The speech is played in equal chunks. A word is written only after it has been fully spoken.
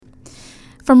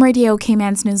From Radio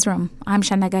Cayman's newsroom, I'm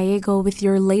Shana Gallego with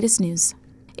your latest news.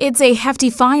 It's a hefty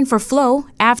fine for Flow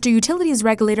after utilities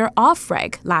regulator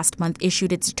Offreg last month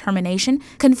issued its determination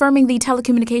confirming the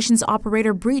telecommunications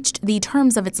operator breached the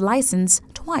terms of its license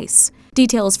twice.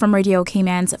 Details from Radio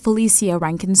Cayman's Felicia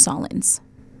Rankin-Solins.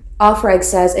 Offreg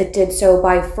says it did so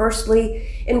by firstly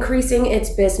increasing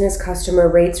its business customer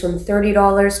rates from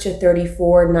 $30 to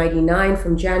 $34.99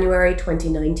 from January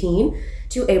 2019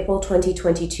 to April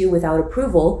 2022 without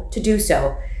approval to do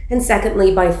so, and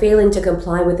secondly by failing to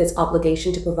comply with its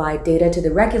obligation to provide data to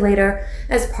the regulator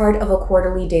as part of a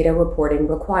quarterly data reporting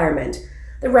requirement.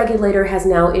 The regulator has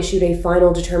now issued a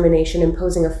final determination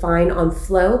imposing a fine on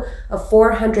Flow of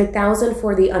 $400,000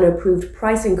 for the unapproved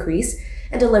price increase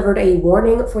and delivered a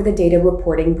warning for the data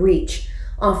reporting breach.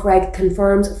 Offreg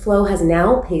confirms Flow has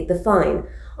now paid the fine.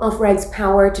 Offreg's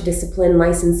power to discipline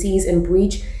licensees in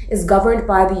breach is governed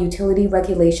by the Utility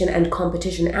Regulation and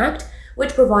Competition Act,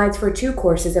 which provides for two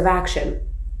courses of action: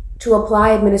 to apply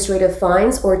administrative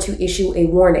fines or to issue a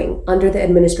warning. Under the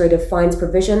administrative fines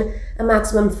provision, a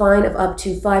maximum fine of up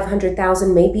to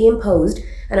 $500,000 may be imposed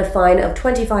and a fine of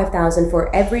 $25,000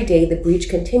 for every day the breach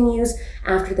continues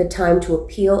after the time to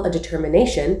appeal a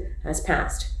determination has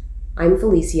passed. I'm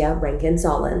Felicia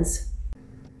Rankin-Solins.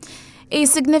 A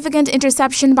significant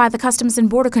interception by the Customs and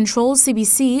Border Control,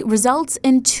 CBC, results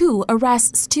in 2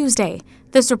 arrests Tuesday.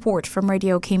 This report from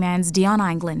Radio Cayman's Dion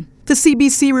Anglin. The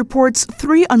CBC reports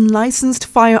 3 unlicensed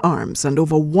firearms and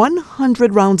over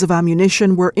 100 rounds of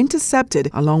ammunition were intercepted,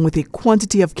 along with a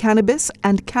quantity of cannabis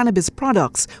and cannabis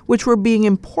products, which were being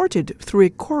imported through a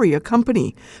courier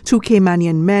company. 2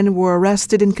 Caymanian men were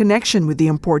arrested in connection with the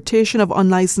importation of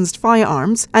unlicensed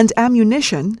firearms and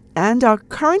ammunition and are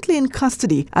currently in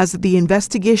custody as the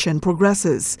investigation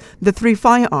progresses. The 3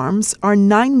 firearms are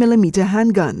 9mm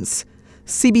handguns.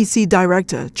 CBC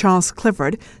Director Charles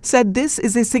Clifford said this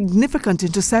is a significant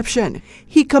interception.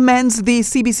 He commends the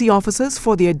CBC officers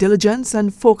for their diligence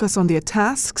and focus on their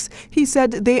tasks. He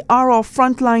said they are our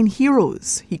frontline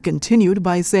heroes. He continued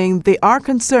by saying they are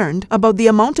concerned about the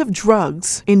amount of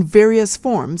drugs in various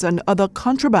forms and other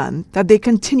contraband that they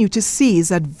continue to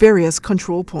seize at various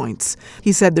control points.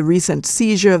 He said the recent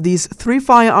seizure of these 3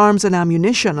 firearms and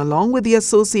ammunition, along with the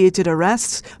associated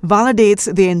arrests,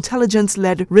 validates the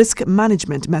intelligence-led risk management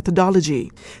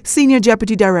methodology. Senior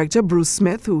Deputy Director Bruce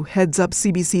Smith, who heads up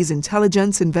CBC's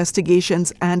intelligence,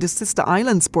 investigations and Sister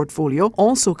Islands portfolio,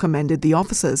 also commended the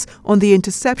officers on the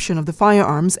interception of the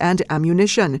firearms and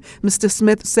ammunition. Mr.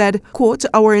 Smith said, quote,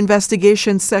 "Our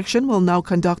investigations section will now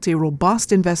conduct a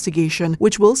robust investigation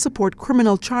which will support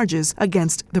criminal charges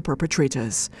against the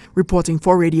perpetrators." Reporting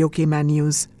for Radio Cayman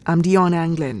News, I'm Dion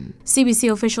Anglin. CBC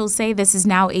officials say this is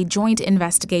now a joint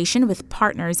investigation with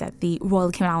partners at the Royal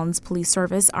Cayman Islands Police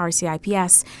Service,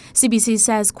 RCIPS. CBC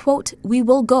says, quote, "We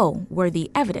will go where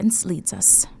the evidence leads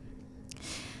us."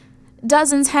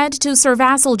 Dozens head to Sir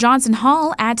Vassal Johnson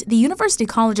Hall at the University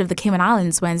College of the Cayman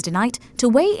Islands Wednesday night to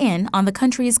weigh in on the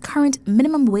country's current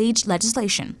minimum wage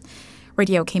legislation.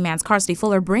 Radio Cayman's Carsley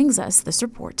Fuller brings us this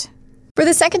report. For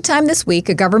the second time this week,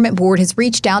 a government board has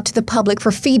reached out to the public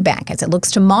for feedback as it looks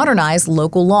to modernize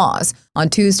local laws. On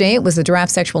Tuesday, it was the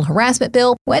draft sexual harassment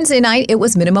bill. Wednesday night, it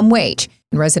was minimum wage.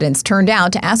 And residents turned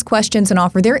out to ask questions and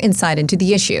offer their insight into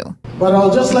the issue. But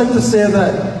I'll just like to say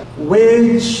that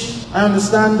wage, I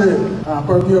understand the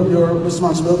purview of your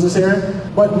responsibilities here,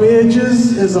 but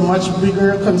wages is a much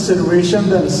bigger consideration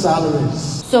than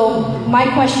salaries. So my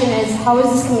question is, how is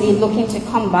this committee looking to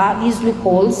combat these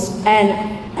loopholes,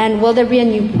 and will there be a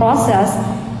new process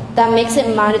that makes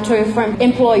it mandatory for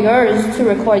employers to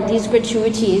record these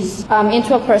gratuities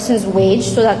into a person's wage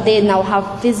so that they now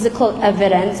have physical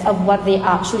evidence of what they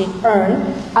actually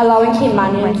earn, allowing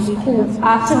Caymanians who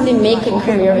actively make a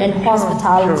career in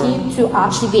hospitality to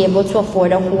actually be able to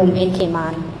afford a home in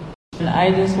Cayman?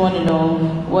 I just want to know,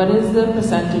 what is the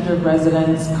percentage of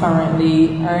residents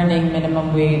currently earning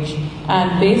minimum wage?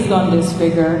 And based on this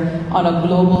figure, on a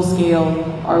global scale,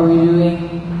 are we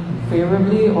doing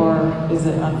favorably or is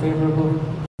it unfavorable?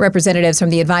 Representatives from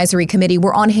the advisory committee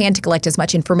were on hand to collect as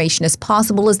much information as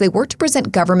possible as they work to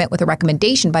present government with a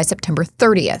recommendation by September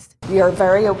 30th. We are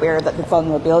very aware that the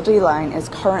vulnerability line is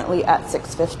currently at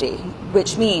 650,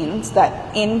 which means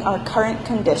that in our current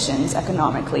conditions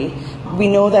economically, we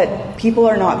know that people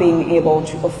are not being able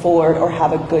to afford or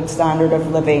have a good standard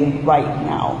of living right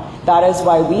now. That is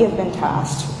why we have been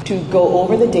tasked to go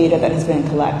over the data that has been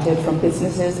collected from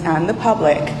businesses and the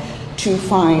public to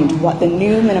find what the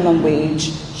new minimum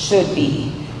wage should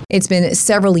be. It's been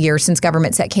several years since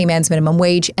government set Cayman's minimum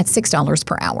wage at $6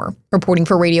 per hour. Reporting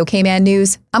for Radio Cayman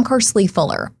News, I'm Carsley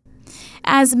Fuller.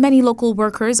 As many local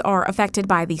workers are affected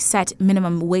by the set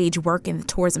minimum wage work in the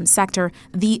tourism sector,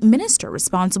 the minister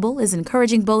responsible is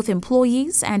encouraging both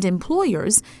employees and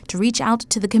employers to reach out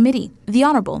to the committee. The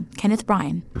Honourable Kenneth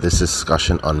Bryan. This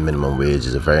discussion on minimum wage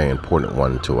is a very important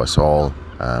one to us all.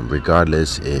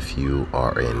 Regardless if you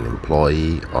are an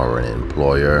employee or an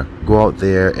employer, go out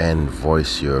there and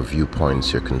voice your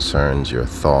viewpoints, your concerns, your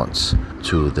thoughts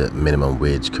to the Minimum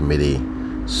Wage Committee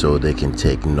so they can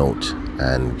take note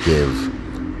and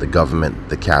give the government,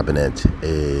 the cabinet,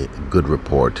 a good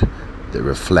report that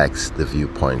reflects the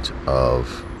viewpoint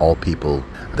of all people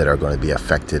that are going to be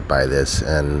affected by this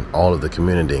and all of the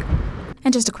community.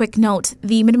 And just a quick note,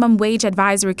 the Minimum Wage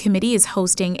Advisory Committee is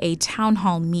hosting a town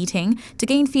hall meeting to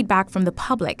gain feedback from the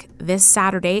public this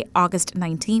Saturday, August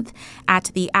 19th,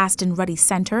 at the Aston Ruddy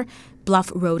Centre,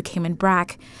 Bluff Road, Cayman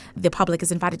Brac. The public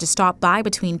is invited to stop by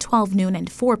between 12 noon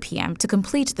and 4 p.m. to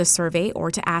complete the survey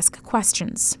or to ask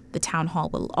questions. The town hall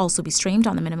will also be streamed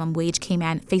on the Minimum Wage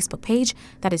Cayman Facebook page.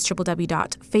 That is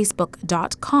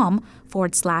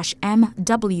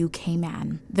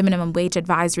www.facebook.com/MWCayman. The Minimum Wage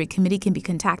Advisory Committee can be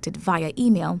contacted via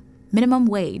email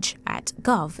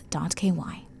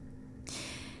minimumwage@gov.ky.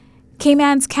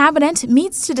 Cayman's cabinet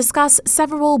meets to discuss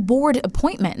several board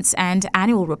appointments and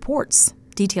annual reports.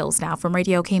 Details now from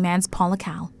Radio Cayman's Paula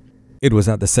Cal. It was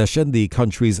at the session the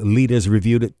country's leaders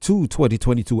reviewed two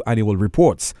 2022 annual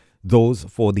reports, those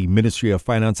for the Ministry of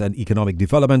Finance and Economic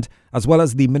Development, as well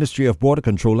as the Ministry of Border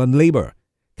Control and Labor.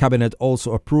 Cabinet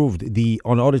also approved the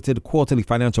unaudited quarterly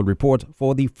financial report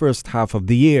for the first half of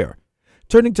the year.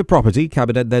 Turning to property,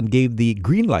 Cabinet then gave the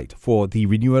green light for the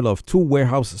renewal of 2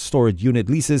 warehouse storage unit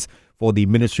leases for the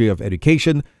Ministry of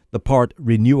Education, the part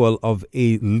renewal of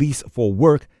a lease for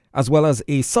work, as well as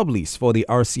a sublease for the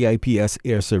RCIPS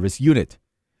Air Service Unit.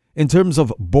 In terms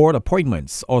of board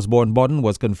appointments, Osborne Bodden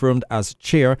was confirmed as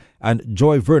chair and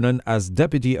Joy Vernon as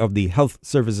deputy of the Health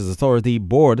Services Authority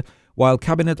Board, while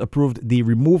Cabinet approved the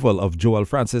removal of Joel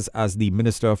Francis as the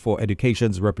Minister for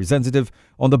Education's representative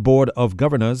on the Board of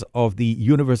Governors of the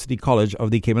University College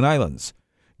of the Cayman Islands.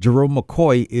 Jerome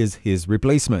McCoy is his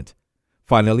replacement.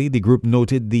 Finally, the group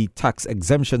noted the tax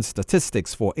exemption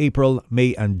statistics for April,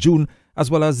 May, and June, as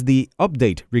well as the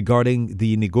update regarding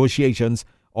the negotiations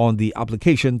on the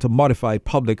application to modify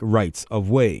public rights of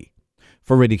way.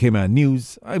 For Radio Cayman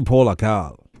News, I'm Paula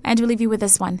Cal. And we'll leave you with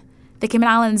this one. The Cayman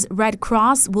Islands Red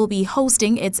Cross will be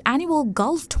hosting its annual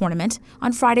golf tournament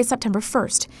on Friday, September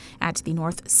 1st at the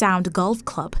North Sound Golf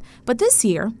Club. But this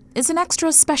year is an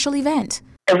extra special event.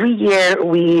 Every year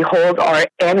we hold our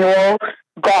annual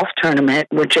golf tournament,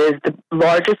 which is the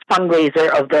largest fundraiser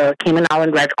of the Cayman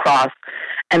Island Red Cross.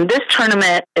 And this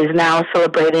tournament is now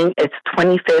celebrating its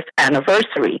 25th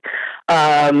anniversary.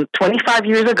 25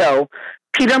 years ago,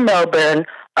 Peter Milburn,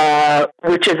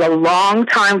 which is a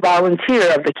longtime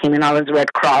volunteer of the Cayman Islands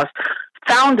Red Cross,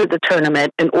 founded the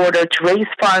tournament in order to raise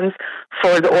funds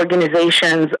for the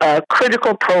organization's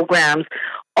critical programs,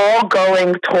 all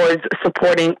going towards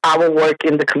supporting our work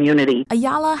in the community.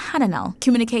 Ayala Hananel,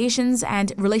 Communications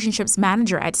and Relationships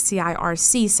Manager at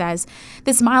CIRC, says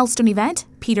this milestone event,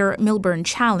 Peter Milburn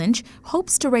Challenge,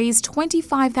 hopes to raise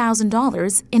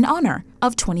 $25,000 in honor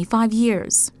of 25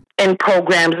 years. In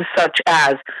programs such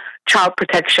as child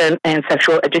protection and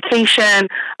sexual education,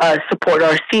 support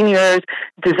our seniors,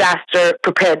 disaster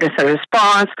preparedness and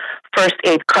response, first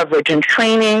aid coverage and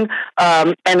training,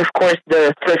 and of course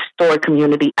the thrift store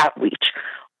community outreach.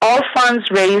 All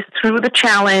funds raised through the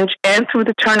challenge and through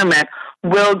the tournament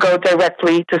will go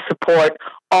directly to support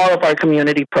all of our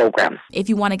community programs. If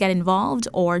you want to get involved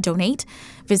or donate,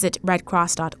 visit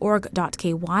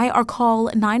redcross.org.ky or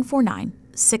call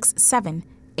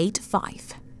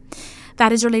 949-6785.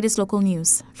 That is your latest local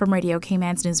news from Radio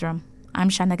Cayman's newsroom. I'm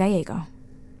Shana Gallego.